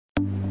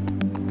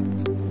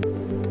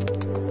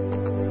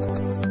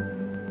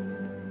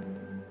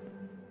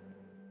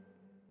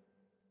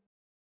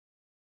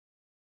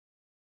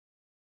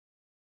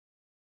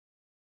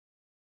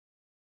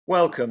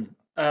Welcome.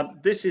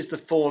 This is the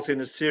fourth in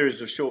a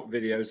series of short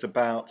videos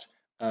about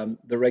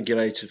the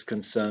regulators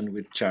concerned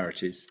with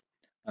charities.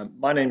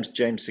 My name is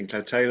James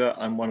Sinclair Taylor.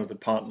 I'm one of the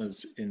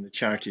partners in the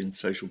Charity and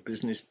Social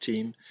Business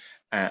team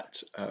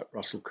at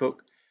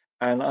Russell-Cooke,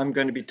 and I'm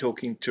going to be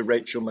talking to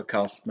Rachel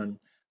McCastman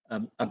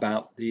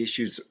about the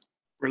issues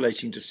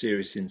relating to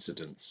serious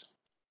incidents.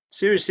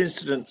 Serious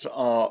incidents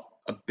are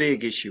a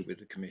big issue with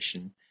the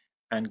Commission,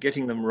 and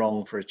getting them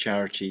wrong for a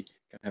charity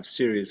can have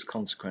serious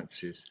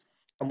consequences.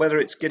 And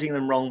whether it's getting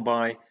them wrong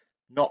by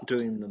not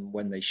doing them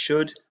when they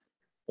should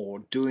or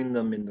doing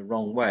them in the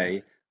wrong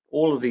way,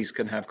 all of these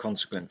can have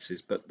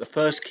consequences. But the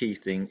first key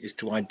thing is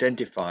to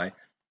identify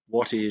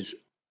what is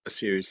a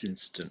serious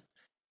incident.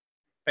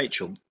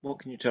 Rachel, what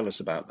can you tell us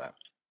about that?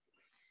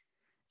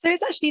 So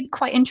it's actually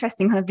quite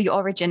interesting, kind of the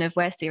origin of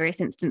where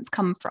serious incidents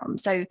come from.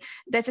 So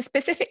there's a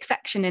specific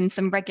section in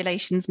some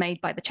regulations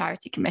made by the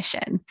Charity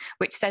Commission,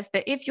 which says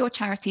that if your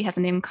charity has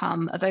an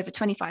income of over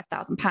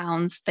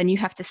 £25,000, then you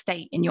have to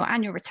state in your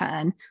annual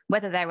return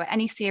whether there were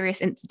any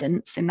serious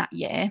incidents in that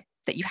year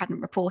that you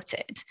hadn't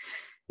reported.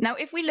 Now,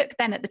 if we look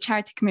then at the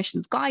Charity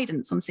Commission's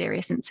guidance on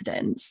serious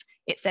incidents,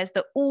 it says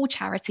that all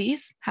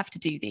charities have to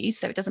do these,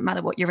 so it doesn't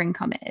matter what your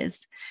income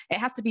is. It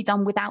has to be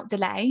done without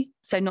delay,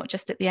 so not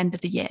just at the end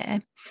of the year.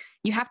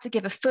 You have to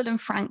give a full and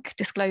frank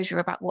disclosure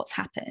about what's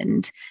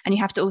happened, and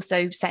you have to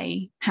also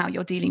say how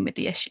you're dealing with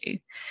the issue.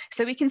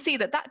 So we can see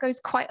that that goes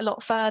quite a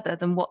lot further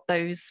than what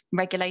those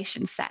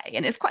regulations say,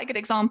 and it's quite a good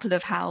example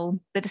of how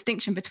the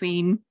distinction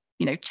between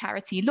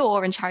charity law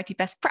and charity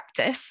best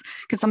practice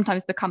can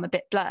sometimes become a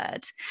bit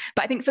blurred.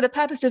 But I think for the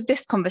purpose of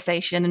this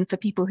conversation and for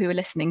people who are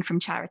listening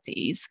from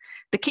charities,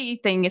 the key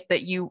thing is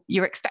that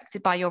you're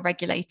expected by your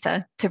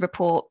regulator to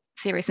report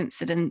serious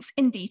incidents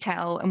in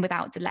detail and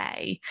without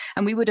delay.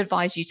 And we would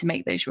advise you to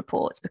make those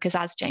reports because,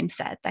 as James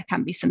said, there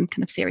can be some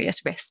kind of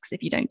serious risks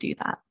if you don't do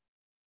that.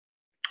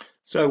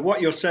 So what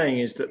you're saying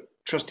is that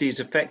trustees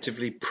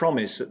effectively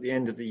promise at the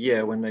end of the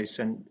year when they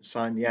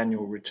sign the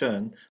annual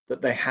return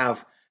that they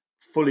have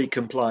fully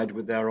complied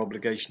with their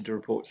obligation to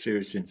report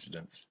serious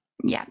incidents.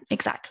 Yeah,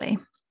 exactly.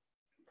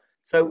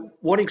 So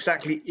what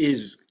exactly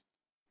is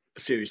a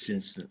serious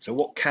incident? So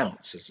what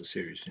counts as a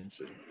serious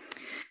incident?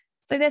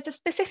 So there's a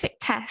specific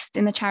test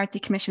in the Charity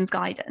Commission's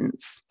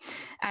guidance,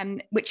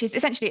 which is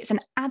essentially it's an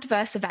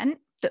adverse event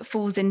that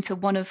falls into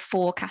one of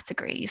four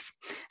categories.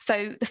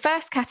 So the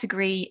first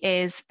category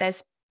is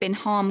there's been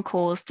harm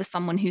caused to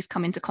someone who's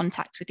come into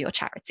contact with your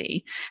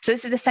charity. So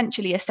this is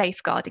essentially a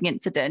safeguarding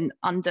incident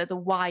under the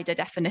wider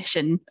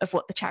definition of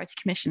what the Charity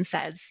Commission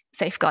says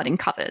safeguarding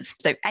covers.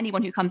 So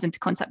anyone who comes into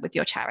contact with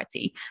your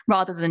charity,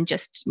 rather than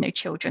just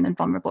children and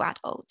vulnerable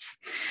adults.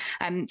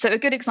 So a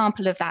good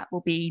example of that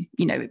will be,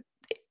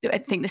 I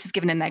think this is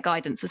given in their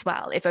guidance as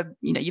well. If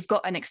you've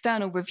got an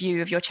external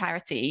review of your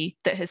charity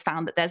that has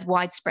found that there's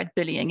widespread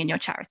bullying in your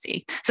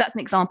charity, so that's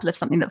an example of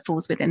something that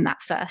falls within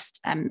that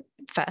first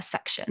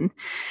section.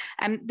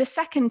 The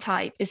second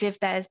type is if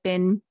there's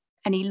been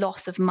any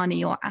loss of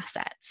money or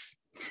assets.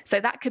 So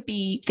that could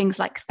be things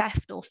like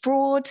theft or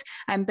fraud,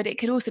 but it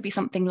could also be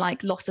something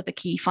like loss of a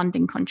key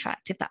funding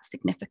contract if that's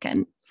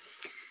significant.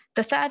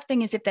 The third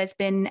thing is if there's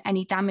been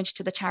any damage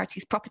to the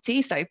charity's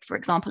property, so for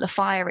example, a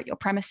fire at your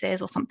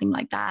premises or something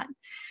like that.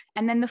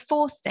 And then the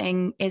fourth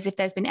thing is if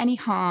there's been any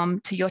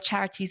harm to your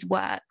charity's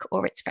work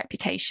or its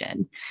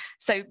reputation.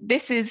 So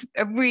this is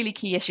a really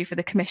key issue for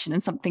the Commission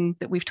and something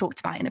that we've talked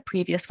about in a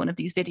previous one of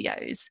these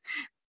videos.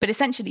 But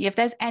essentially, if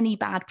there's any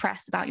bad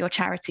press about your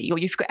charity or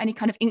you've got any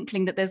kind of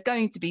inkling that there's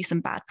going to be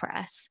some bad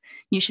press,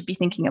 you should be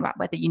thinking about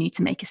whether you need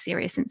to make a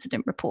serious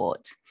incident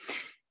report.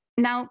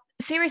 Now,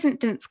 serious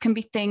incidents can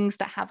be things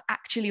that have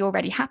actually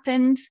already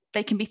happened.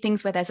 They can be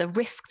things where there's a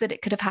risk that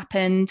it could have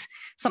happened,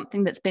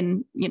 something that's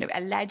been,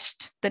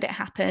 alleged that it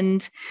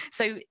happened.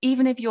 So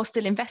even if you're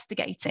still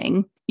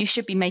investigating, you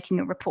should be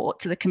making a report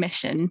to the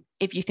Commission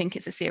if you think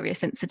it's a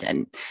serious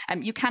incident.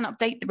 You can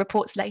update the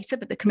reports later,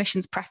 but the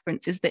Commission's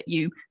preference is that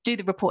you do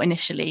the report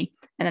initially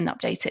and then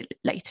update it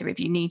later if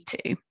you need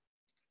to.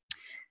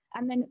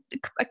 And then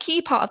a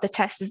key part of the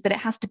test is that it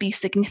has to be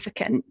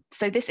significant.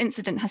 So this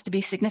incident has to be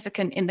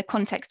significant in the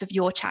context of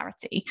your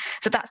charity.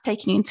 So that's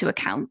taking into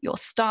account your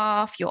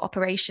staff, your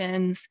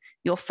operations,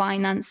 your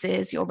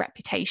finances, your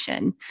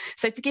reputation.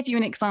 So to give you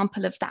an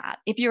example of that,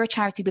 if you're a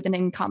charity with an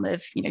income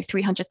of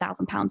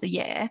 £300,000 a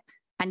year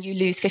and you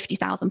lose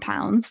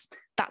 £50,000,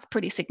 that's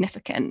pretty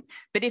significant.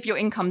 But if your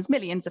income's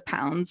millions of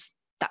pounds,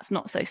 that's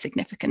not so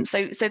significant.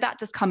 So that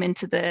does come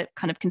into the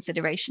kind of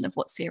consideration of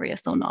what's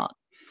serious or not.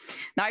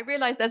 Now, I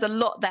realise there's a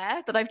lot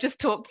there that I've just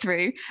talked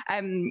through.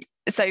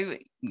 So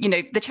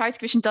the Charity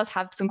Commission does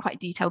have some quite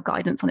detailed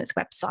guidance on its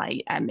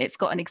website. It's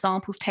got an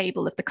examples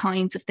table of the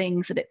kinds of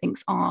things that it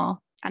thinks are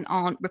and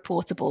aren't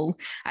reportable.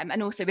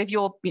 And also, if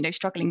you're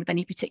struggling with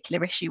any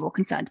particular issue or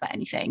concerned about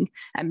anything,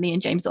 me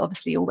and James are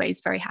obviously always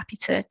very happy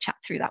to chat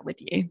through that with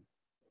you.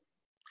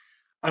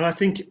 And I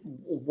think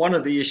one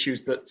of the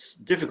issues that's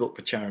difficult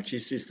for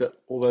charities is that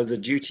although the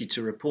duty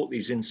to report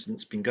these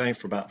incidents has been going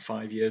for about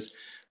 5 years,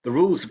 the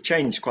rules have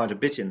changed quite a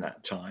bit in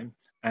that time.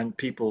 and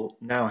people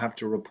now have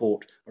to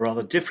report a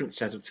rather different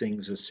set of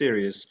things as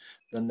serious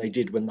than they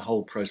did when the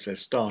whole process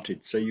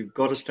started. So you've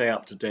got to stay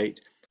up to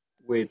date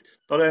with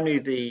not only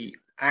the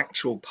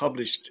actual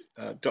published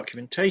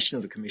documentation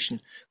of the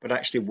Commission, but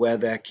actually where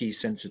their key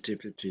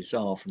sensitivities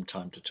are from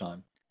time to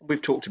time.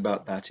 We've talked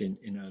about that in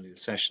earlier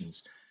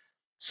sessions.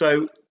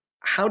 So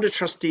how do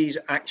trustees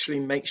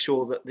actually make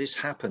sure that this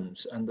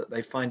happens and that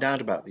they find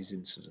out about these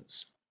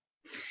incidents?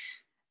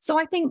 So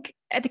I think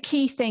the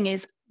key thing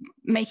is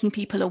making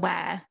people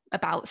aware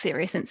about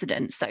serious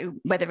incidents. So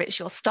whether it's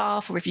your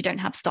staff or if you don't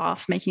have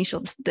staff, making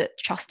sure that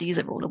trustees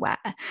are all aware.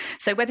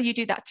 So whether you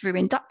do that through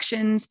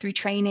inductions, through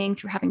training,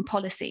 through having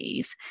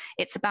policies,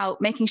 it's about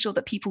making sure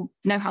that people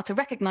know how to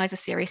recognize a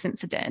serious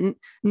incident,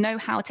 know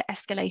how to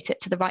escalate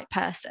it to the right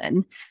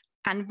person,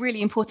 and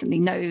really importantly,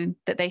 know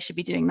that they should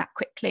be doing that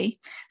quickly.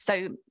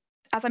 So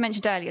as I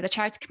mentioned earlier, the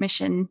Charity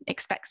Commission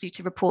expects you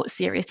to report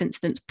serious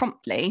incidents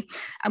promptly.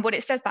 And what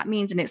it says that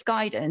means in its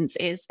guidance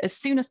is as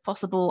soon as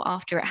possible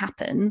after it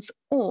happens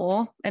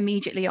or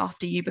immediately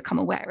after you become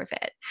aware of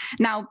it.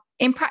 Now,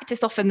 in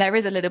practice, often there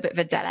is a little bit of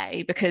a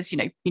delay because,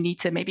 you need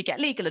to maybe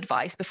get legal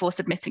advice before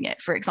submitting it,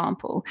 for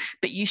example.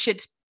 But you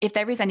should, if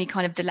there is any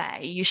kind of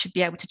delay, you should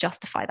be able to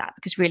justify that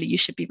because really you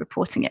should be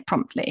reporting it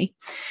promptly.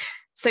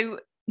 So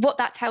what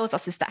that tells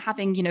us is that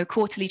having,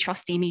 quarterly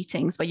trustee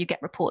meetings where you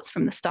get reports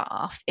from the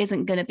staff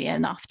isn't going to be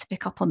enough to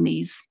pick up on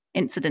these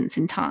incidents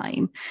in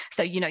time.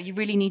 So, you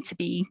really need to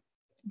be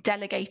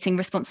delegating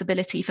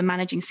responsibility for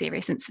managing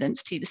serious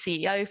incidents to the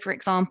CEO, for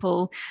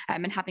example,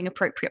 and having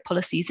appropriate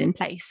policies in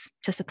place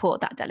to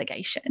support that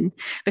delegation.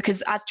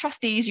 Because as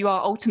trustees, you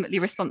are ultimately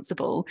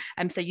responsible.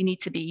 So you need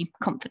to be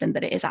confident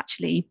that it is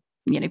actually,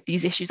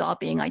 these issues are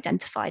being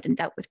identified and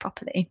dealt with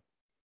properly.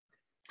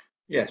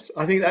 Yes,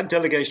 I think that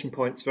delegation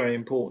point is very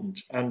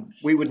important. And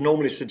we would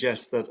normally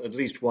suggest that at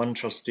least one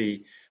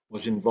trustee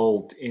was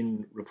involved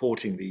in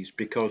reporting these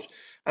because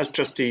as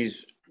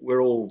trustees,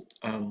 we're all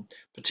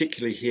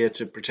particularly here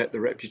to protect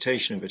the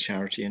reputation of a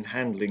charity, and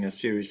handling a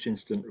serious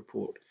incident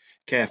report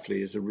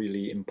carefully is a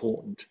really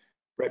important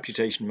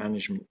reputation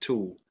management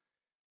tool.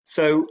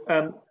 So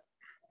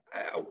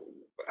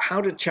how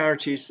do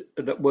charities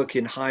that work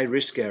in high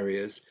risk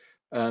areas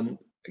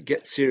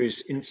get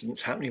serious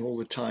incidents happening all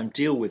the time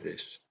deal with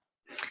this?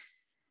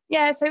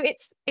 Yeah, so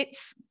it's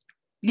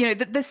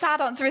the sad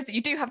answer is that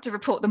you do have to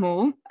report them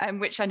all,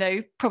 which I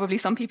know probably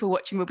some people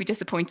watching will be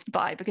disappointed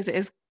by because it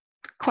is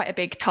quite a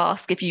big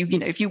task if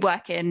you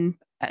work in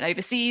an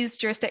overseas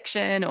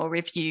jurisdiction or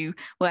if you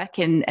work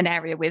in an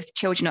area with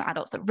children or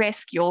adults at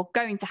risk, you're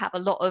going to have a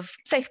lot of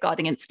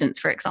safeguarding incidents,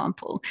 for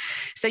example.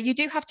 So you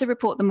do have to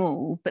report them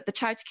all, but the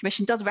Charity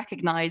Commission does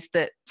recognise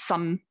that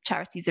some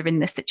charities are in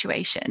this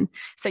situation.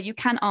 So you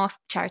can ask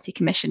the Charity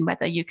Commission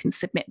whether you can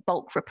submit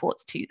bulk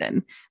reports to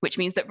them, which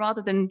means that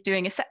rather than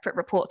doing a separate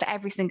report for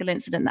every single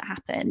incident that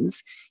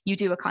happens, you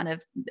do a kind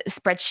of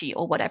spreadsheet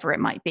or whatever it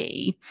might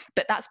be.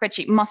 But that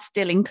spreadsheet must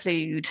still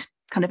include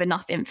kind of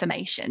enough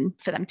information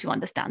for them to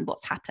understand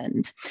what's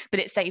happened, but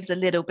it saves a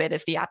little bit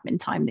of the admin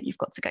time that you've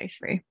got to go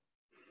through.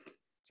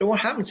 So what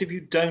happens if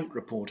you don't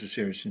report a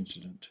serious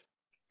incident?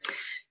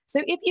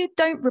 So if you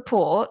don't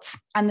report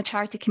and the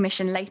Charity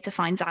Commission later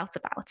finds out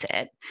about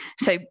it,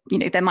 so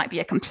there might be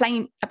a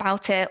complaint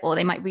about it or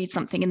they might read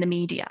something in the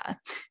media,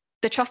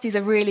 the trustees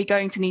are really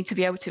going to need to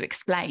be able to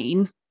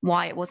explain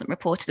why it wasn't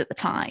reported at the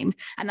time.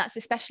 And that's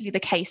especially the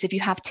case if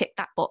you have ticked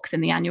that box in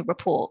the annual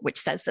report, which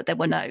says that there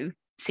were no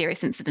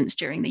serious incidents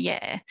during the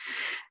year.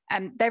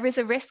 There is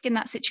a risk in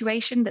that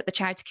situation that the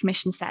Charity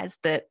Commission says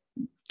that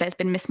there's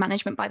been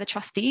mismanagement by the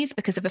trustees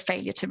because of a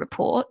failure to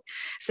report.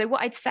 So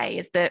what I'd say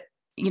is that,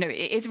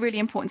 it is really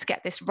important to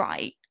get this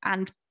right.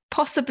 And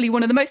possibly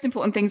one of the most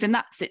important things in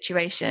that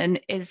situation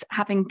is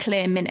having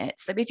clear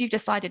minutes. So if you've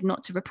decided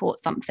not to report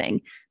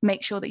something,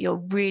 make sure that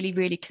you're really,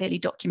 really clearly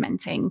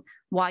documenting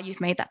why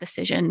you've made that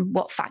decision,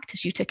 what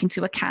factors you took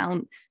into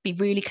account, be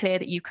really clear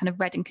that you kind of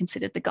read and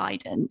considered the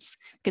guidance.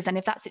 Because then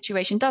if that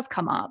situation does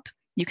come up,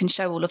 you can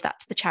show all of that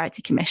to the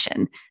Charity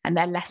Commission and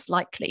they're less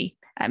likely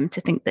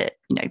to think that,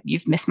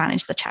 you've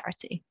mismanaged the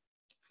charity.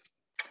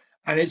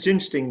 And it's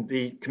interesting,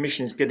 the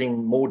Commission is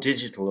getting more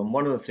digital, and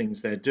one of the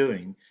things they're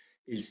doing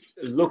is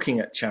looking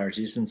at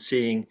charities and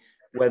seeing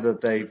whether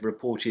they've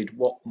reported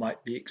what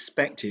might be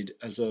expected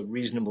as a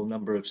reasonable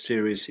number of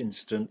serious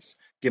incidents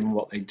given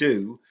what they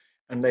do.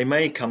 And they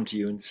may come to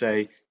you and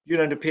say, you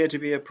don't appear to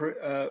be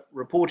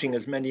reporting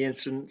as many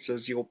incidents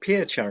as your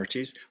peer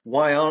charities.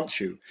 Why aren't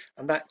you?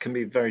 And that can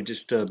be a very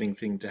disturbing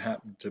thing to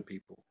happen to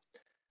people.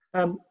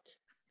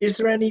 Is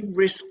there any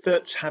risk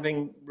that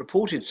having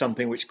reported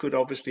something which could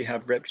obviously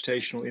have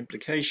reputational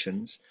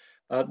implications,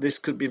 this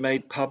could be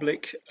made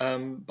public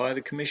by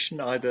the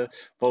Commission, either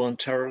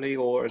voluntarily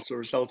or as a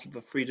result of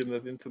a freedom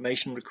of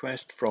information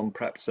request from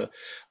perhaps a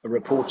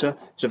reporter?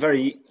 It's a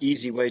very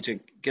easy way to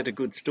get a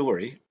good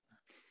story.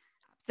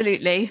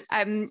 Absolutely.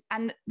 And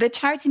the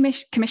Charity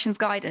Commission's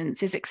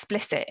guidance is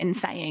explicit in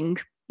saying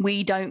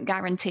we don't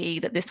guarantee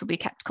that this will be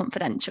kept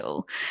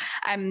confidential.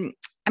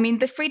 I mean,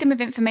 the freedom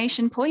of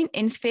information point,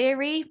 in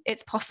theory,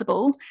 it's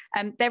possible.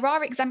 There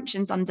are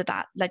exemptions under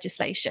that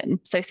legislation.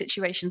 So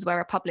situations where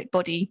a public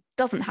body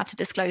doesn't have to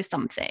disclose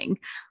something.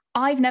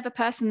 I've never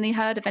personally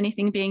heard of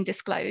anything being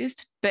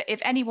disclosed, but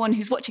if anyone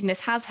who's watching this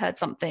has heard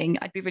something,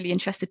 I'd be really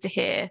interested to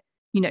hear,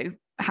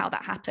 how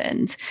that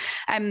happened.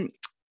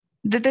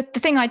 The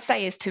thing I'd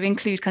say is to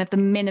include kind of the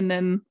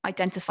minimum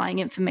identifying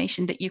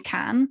information that you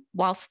can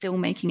while still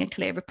making a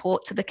clear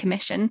report to the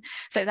Commission.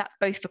 So that's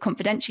both for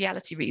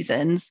confidentiality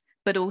reasons,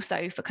 but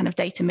also for kind of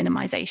data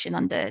minimization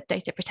under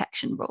data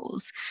protection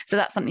rules. So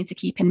that's something to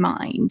keep in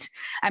mind.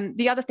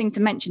 The other thing to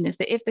mention is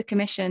that if the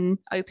Commission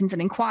opens an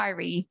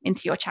inquiry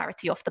into your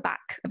charity off the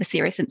back of a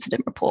serious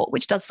incident report,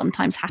 which does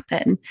sometimes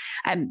happen,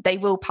 they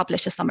will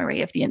publish a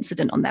summary of the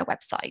incident on their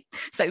website.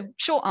 So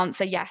short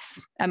answer,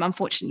 yes,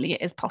 unfortunately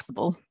it is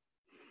possible.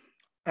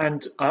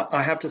 And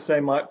I have to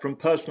say, from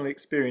personal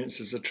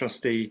experience as a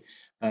trustee,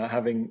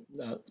 having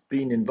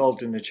been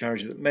involved in a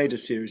charity that made a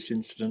serious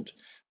incident,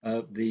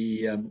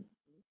 the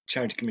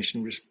Charity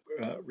Commission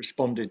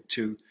responded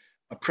to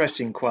a press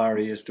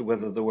inquiry as to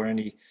whether there were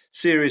any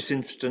serious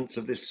incidents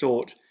of this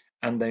sort,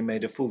 and they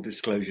made a full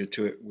disclosure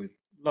to it with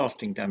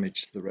lasting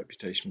damage to the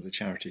reputation of the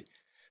charity.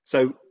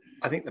 So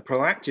I think the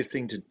proactive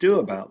thing to do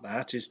about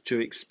that is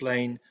to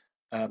explain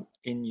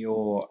in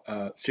your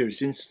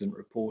serious incident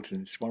report,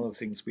 and it's one of the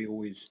things we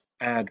always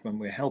add when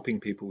we're helping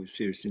people with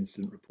serious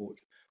incident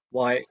reports,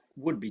 why it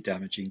would be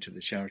damaging to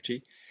the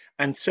charity.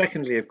 And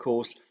secondly, of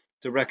course,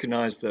 to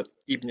recognize that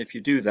even if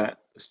you do that,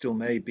 there still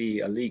may be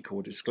a leak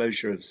or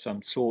disclosure of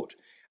some sort,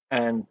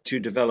 and to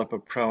develop a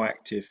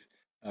proactive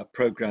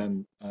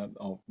program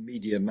of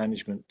media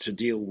management to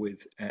deal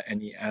with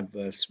any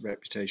adverse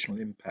reputational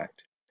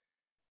impact.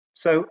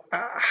 So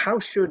how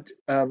should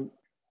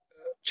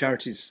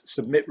charities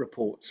submit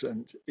reports,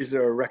 and is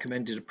there a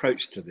recommended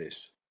approach to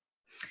this?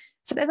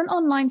 So there's an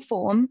online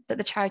form that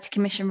the Charity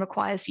Commission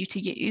requires you to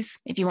use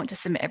if you want to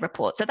submit a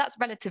report. So that's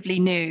relatively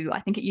new. I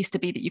think it used to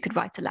be that you could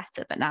write a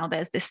letter, but now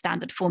there's this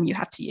standard form you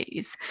have to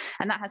use.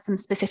 And that has some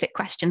specific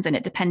questions in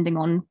it, depending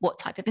on what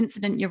type of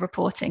incident you're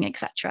reporting,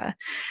 etc.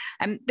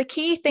 The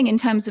key thing in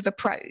terms of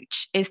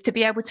approach is to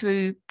be able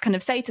to kind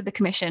of say to the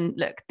Commission,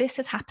 look, this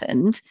has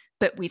happened,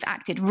 but we've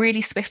acted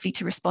really swiftly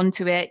to respond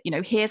to it.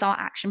 Here's our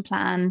action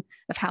plan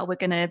of how we're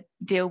going to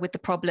deal with the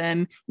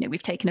problem.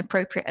 We've taken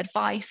appropriate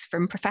advice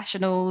from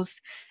professionals.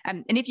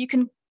 And if you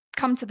can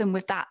come to them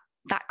with that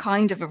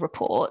kind of a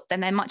report,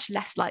 then they're much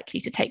less likely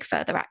to take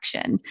further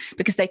action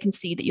because they can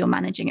see that you're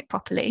managing it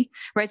properly.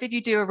 Whereas if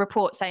you do a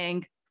report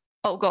saying,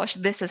 oh gosh,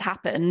 this has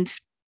happened,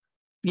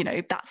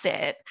 that's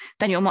it,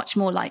 then you're much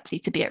more likely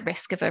to be at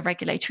risk of a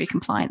regulatory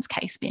compliance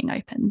case being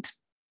opened.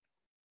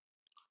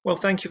 Well,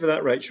 thank you for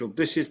that, Rachel.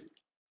 This is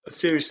a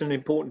serious and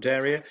important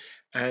area,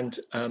 and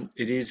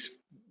it is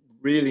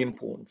really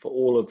important for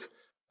all of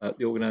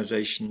the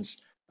organisations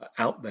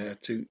out there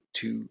to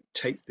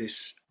take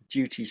this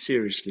duty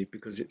seriously,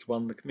 because it's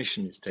one the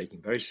Commission is taking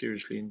very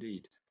seriously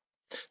indeed.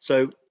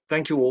 So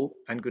thank you all,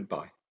 and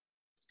goodbye.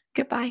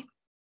 Goodbye.